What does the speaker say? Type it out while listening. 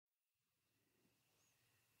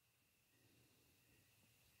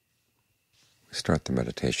We start the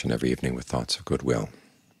meditation every evening with thoughts of goodwill,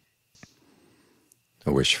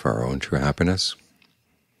 a wish for our own true happiness,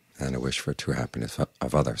 and a wish for true happiness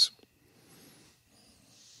of others,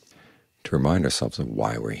 to remind ourselves of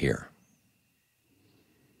why we're here.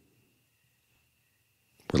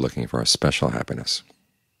 We're looking for a special happiness,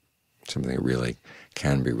 something that really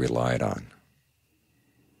can be relied on.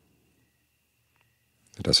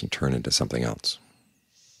 It doesn't turn into something else.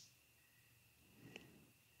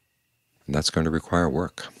 And that's going to require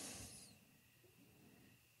work.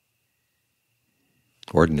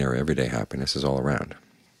 Ordinary, everyday happiness is all around.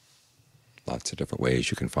 Lots of different ways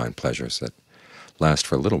you can find pleasures that last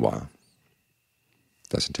for a little while. It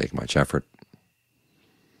doesn't take much effort.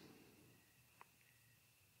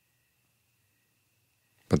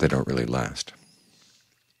 But they don't really last.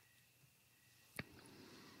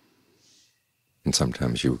 And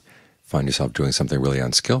sometimes you find yourself doing something really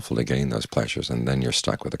unskillful to gain those pleasures, and then you're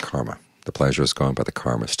stuck with the karma. The pleasure is gone, but the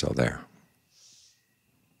karma is still there.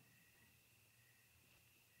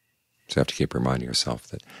 So you have to keep reminding yourself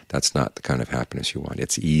that that's not the kind of happiness you want.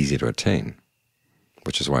 It's easy to attain,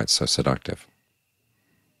 which is why it's so seductive,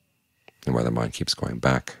 and why the mind keeps going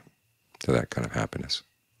back to that kind of happiness.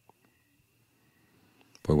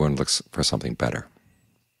 But one looks for something better,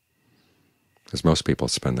 because most people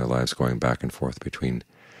spend their lives going back and forth between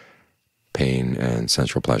pain and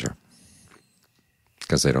sensual pleasure,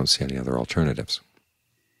 because they don't see any other alternatives.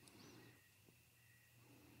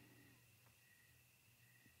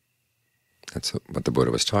 That's what the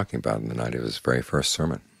Buddha was talking about in the night of his very first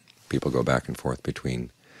sermon. People go back and forth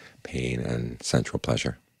between pain and sensual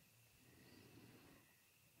pleasure.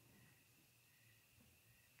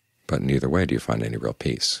 But in either way do you find any real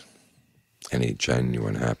peace, any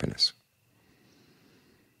genuine happiness.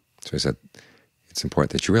 So he said it's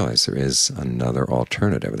important that you realize there is another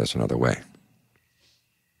alternative, there's another way.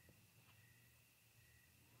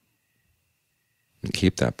 And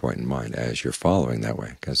keep that point in mind as you're following that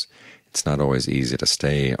way, because it's not always easy to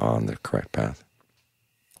stay on the correct path,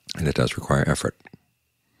 and it does require effort.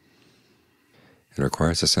 It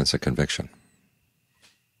requires a sense of conviction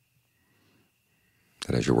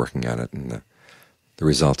that as you're working at it and the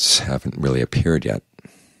results haven't really appeared yet,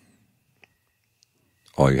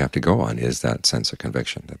 all you have to go on is that sense of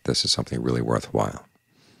conviction that this is something really worthwhile,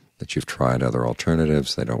 that you've tried other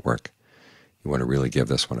alternatives, they don't work. You want to really give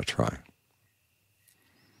this one a try.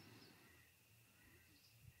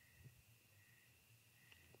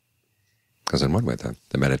 Because in one way,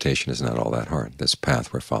 the meditation is not all that hard. This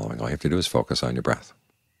path we're following, all you have to do is focus on your breath.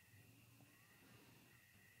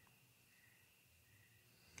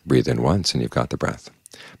 Breathe in once and you've got the breath.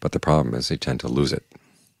 But the problem is you tend to lose it.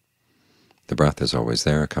 The breath is always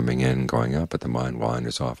there, coming in, going up, but the mind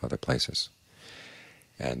wanders off other places.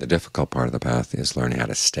 And the difficult part of the path is learning how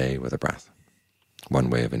to stay with the breath. One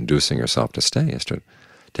way of inducing yourself to stay is to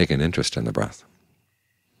take an interest in the breath.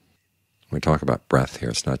 When we talk about breath here,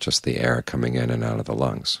 it's not just the air coming in and out of the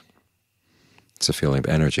lungs. It's a feeling of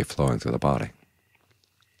energy flowing through the body.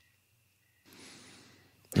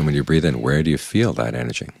 And when you breathe in, where do you feel that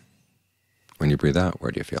energy? When you breathe out,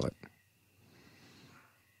 where do you feel it?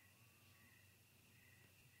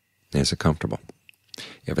 Is it comfortable?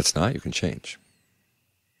 If it's not, you can change.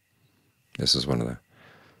 This is one of the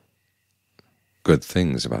good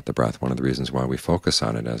things about the breath, one of the reasons why we focus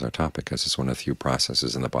on it as our topic, because it's one of the few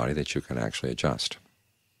processes in the body that you can actually adjust.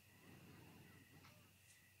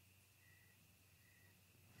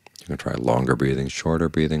 You can try longer breathing, shorter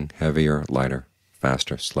breathing, heavier, lighter,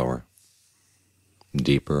 faster, slower,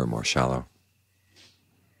 deeper or more shallow,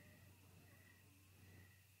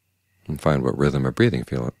 and find what rhythm of breathing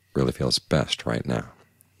really feels best right now.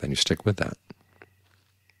 Then you stick with that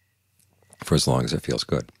for as long as it feels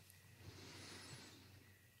good.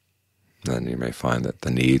 Then you may find that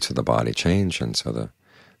the needs of the body change, and so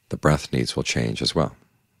the breath needs will change as well.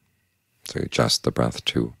 So you adjust the breath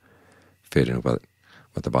to fit in what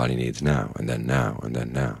the body needs now, and then now, and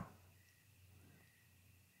then now.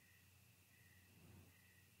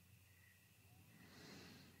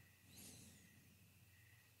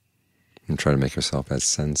 And try to make yourself as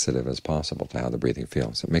sensitive as possible to how the breathing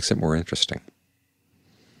feels. It makes it more interesting.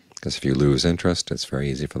 Because if you lose interest, it's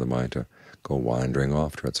very easy for the mind to go wandering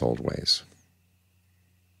off to its old ways.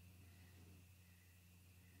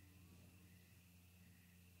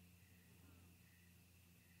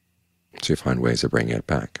 So you find ways of bringing it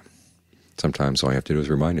back. Sometimes all you have to do is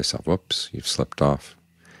remind yourself, whoops, you've slipped off.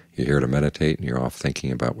 You're here to meditate and you're off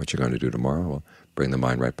thinking about what you're going to do tomorrow. Well, bring the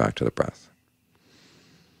mind right back to the breath.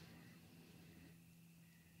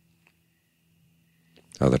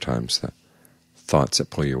 Other times the thoughts that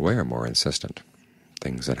pull you away are more insistent.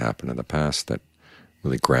 things that happened in the past that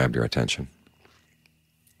really grabbed your attention.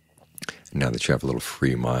 And now that you have a little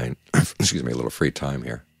free mind, excuse me, a little free time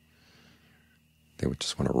here, they would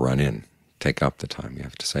just want to run in, take up the time. You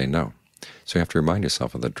have to say no. So you have to remind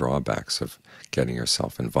yourself of the drawbacks of getting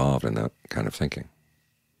yourself involved in that kind of thinking.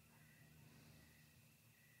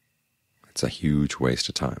 It's a huge waste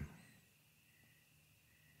of time.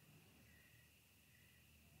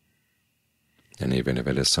 And even if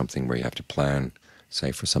it is something where you have to plan,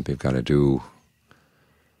 say for something you've got to do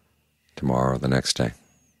tomorrow or the next day,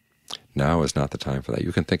 now is not the time for that.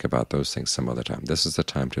 You can think about those things some other time. This is the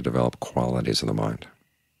time to develop qualities of the mind.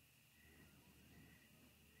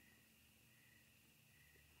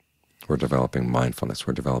 We're developing mindfulness.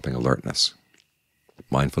 We're developing alertness.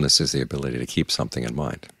 Mindfulness is the ability to keep something in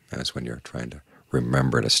mind, as when you're trying to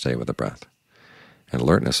remember to stay with the breath. And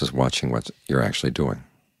alertness is watching what you're actually doing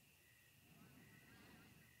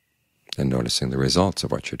and noticing the results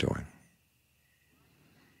of what you're doing.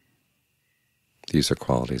 These are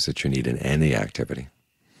qualities that you need in any activity.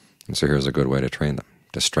 And so here's a good way to train them,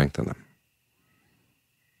 to strengthen them.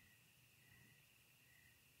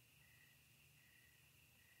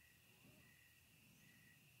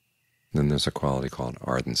 Then there's a quality called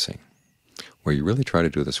ardency, where you really try to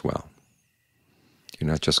do this well. You're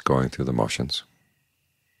not just going through the motions.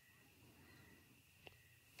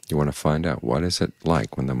 You want to find out, what is it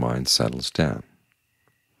like when the mind settles down?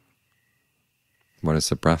 What is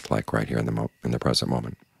the breath like right here in the present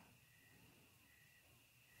moment?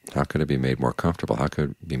 How could it be made more comfortable? How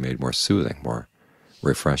could it be made more soothing, more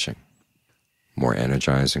refreshing, more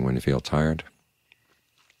energizing when you feel tired,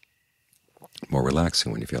 more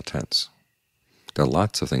relaxing when you feel tense? There are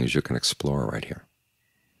lots of things you can explore right here.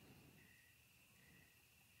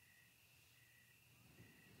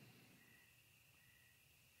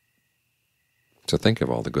 So think of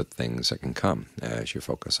all the good things that can come as you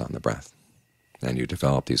focus on the breath and you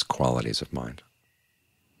develop these qualities of mind.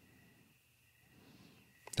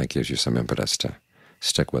 That gives you some impetus to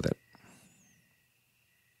stick with it.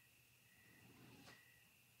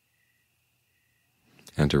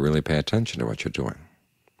 And to really pay attention to what you're doing.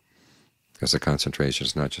 Because the concentration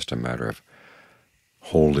is not just a matter of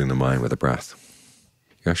holding the mind with the breath.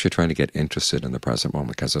 You're actually trying to get interested in the present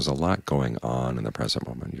moment, because there's a lot going on in the present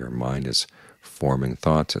moment. Your mind is forming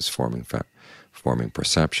thoughts, it's forming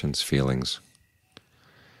perceptions, feelings,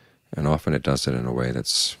 and often it does it in a way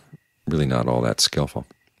that's really not all that skillful.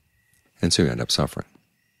 And so you end up suffering.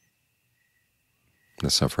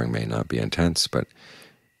 The suffering may not be intense, but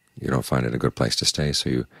you don't find it a good place to stay, so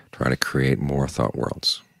you try to create more thought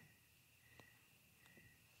worlds.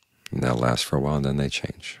 And they'll last for a while, and then they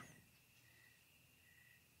change.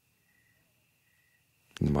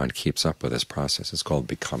 And the mind keeps up with this process. It's called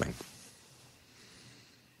becoming.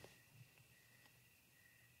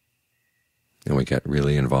 And we get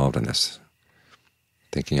really involved in this,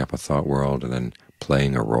 thinking up a thought world and then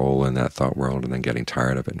playing a role in that thought world and then getting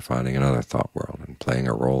tired of it and finding another thought world and playing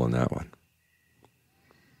a role in that one.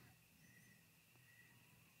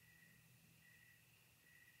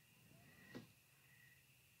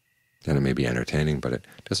 And it may be entertaining, but it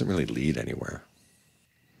doesn't really lead anywhere.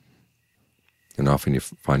 And often you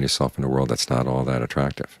find yourself in a world that's not all that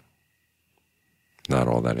attractive, not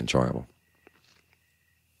all that enjoyable.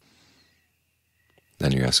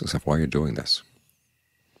 Then you ask yourself, why are you doing this?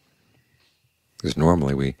 Because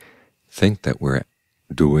normally we think that we're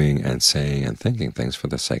doing and saying and thinking things for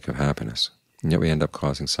the sake of happiness, and yet we end up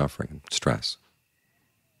causing suffering and stress.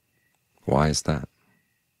 Why is that?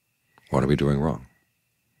 What are we doing wrong?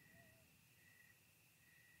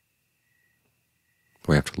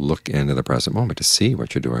 We have to look into the present moment to see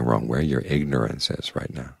what you're doing wrong, where your ignorance is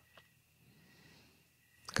right now.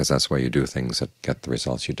 Because that's why you do things that get the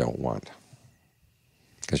results you don't want.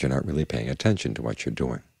 Because you're not really paying attention to what you're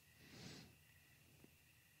doing.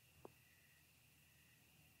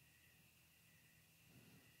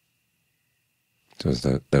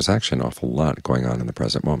 So there's actually an awful lot going on in the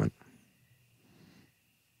present moment.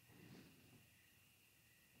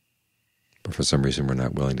 But for some reason we're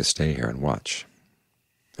not willing to stay here and watch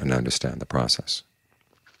and understand the process.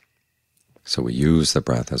 So we use the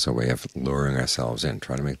breath as a way of luring ourselves in,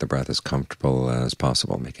 try to make the breath as comfortable as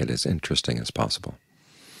possible, make it as interesting as possible.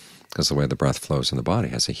 Because the way the breath flows in the body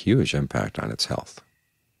has a huge impact on its health.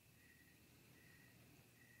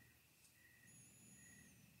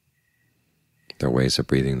 There are ways of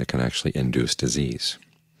breathing that can actually induce disease.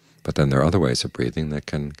 But then there are other ways of breathing that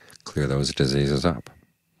can clear those diseases up.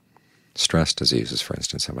 Stress diseases, for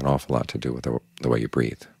instance, have an awful lot to do with the way you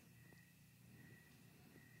breathe.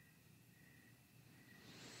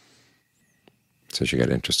 So as you get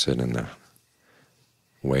interested in the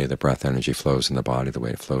the way the breath energy flows in the body, the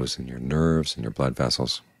way it flows in your nerves and your blood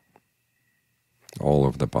vessels, all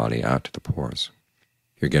over the body, out to the pores.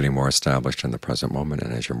 You're getting more established in the present moment,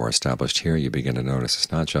 and as you're more established here, you begin to notice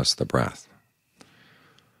it's not just the breath.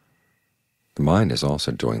 The mind is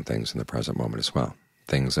also doing things in the present moment as well,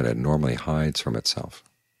 things that it normally hides from itself.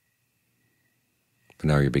 But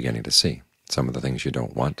now you're beginning to see some of the things you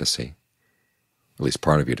don't want to see, at least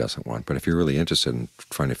part of you doesn't want. But if you're really interested in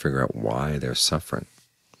trying to figure out why they're suffering,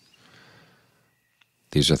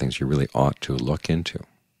 these are things you really ought to look into.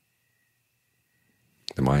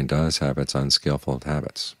 The mind does have its unskillful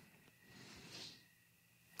habits.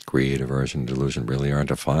 Greed, aversion, delusion really are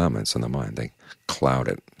defilements in the mind. They cloud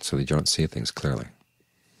it so that you don't see things clearly.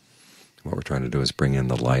 What we're trying to do is bring in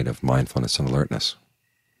the light of mindfulness and alertness,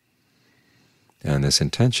 and this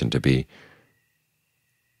intention to be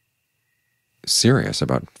serious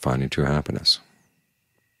about finding true happiness.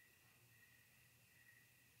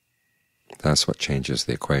 That's what changes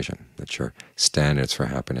the equation, that your standards for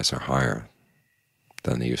happiness are higher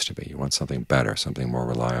than they used to be. You want something better, something more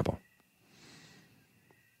reliable.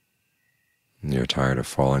 And you're tired of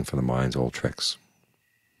falling for the mind's old tricks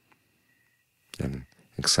and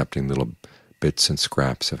accepting little bits and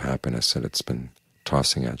scraps of happiness that it's been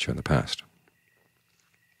tossing at you in the past.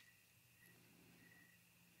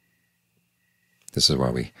 This is why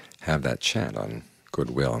we have that chant on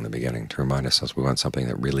goodwill in the beginning, to remind ourselves we want something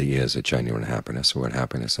that really is a genuine happiness. We want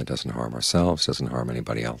happiness that doesn't harm ourselves, doesn't harm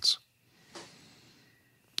anybody else.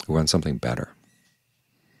 We want something better.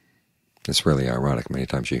 It's really ironic. Many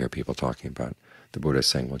times you hear people talking about the Buddha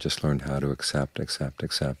saying, well, just learn how to accept,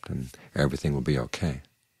 and everything will be okay.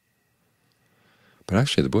 But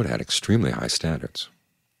actually the Buddha had extremely high standards,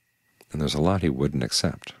 and there's a lot he wouldn't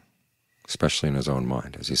accept, especially in his own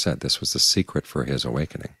mind. As he said, this was the secret for his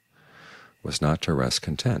awakening, was not to rest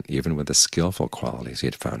content, even with the skillful qualities he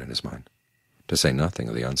had found in his mind, to say nothing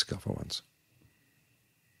of the unskillful ones.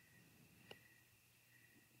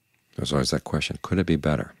 There's always that question, could it be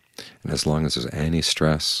better? And as long as there's any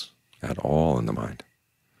stress at all in the mind,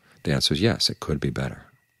 the answer is yes, it could be better.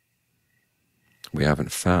 We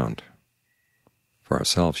haven't found for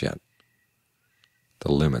ourselves yet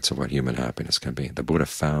the limits of what human happiness can be. The Buddha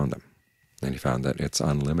found them, and he found that it's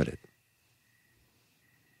unlimited.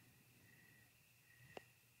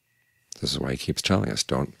 This is why he keeps telling us,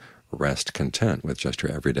 don't rest content with just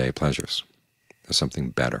your everyday pleasures. There's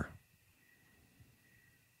something better,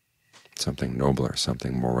 something nobler,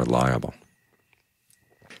 something more reliable.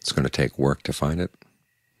 It's going to take work to find it,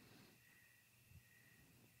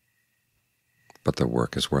 but the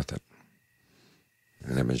work is worth it.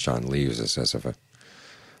 An image John Lee uses as of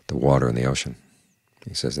the water in the ocean.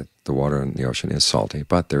 He says that the water in the ocean is salty,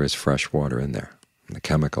 but there is fresh water in there, and the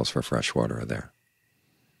chemicals for fresh water are there.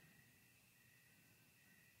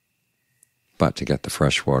 But to get the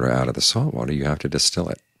fresh water out of the salt water, you have to distill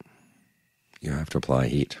it. You have to apply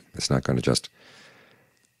heat. It's not going to just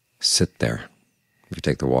sit there. If you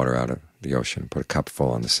take the water out of the ocean, put a cup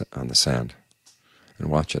full on the sand,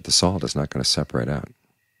 and watch it, the salt is not going to separate out.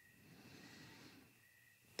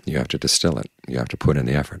 You have to distill it. You have to put in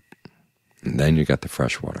the effort. And then you get the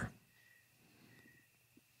fresh water.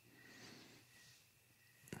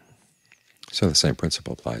 So the same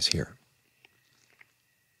principle applies here.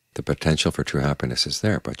 The potential for true happiness is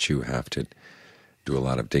there, but you have to do a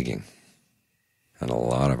lot of digging and a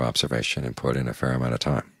lot of observation and put in a fair amount of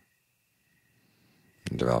time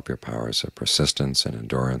and develop your powers of persistence and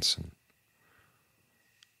endurance and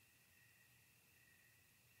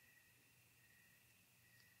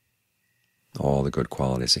all the good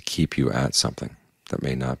qualities that keep you at something that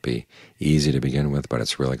may not be easy to begin with, but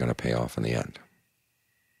it's really going to pay off in the end.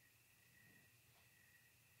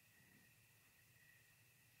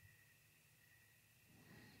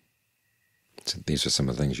 So these are some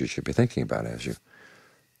of the things you should be thinking about as you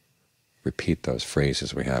repeat those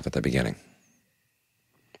phrases we have at the beginning.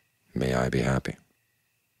 May I be happy.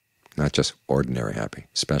 Not just ordinary happy,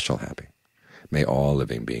 special happy. May all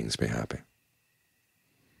living beings be happy.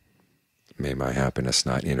 May my happiness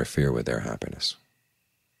not interfere with their happiness.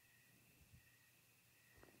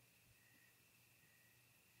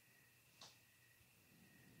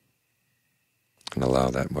 And allow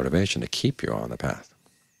that motivation to keep you on the path.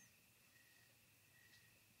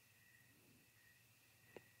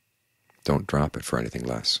 Don't drop it for anything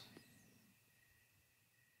less.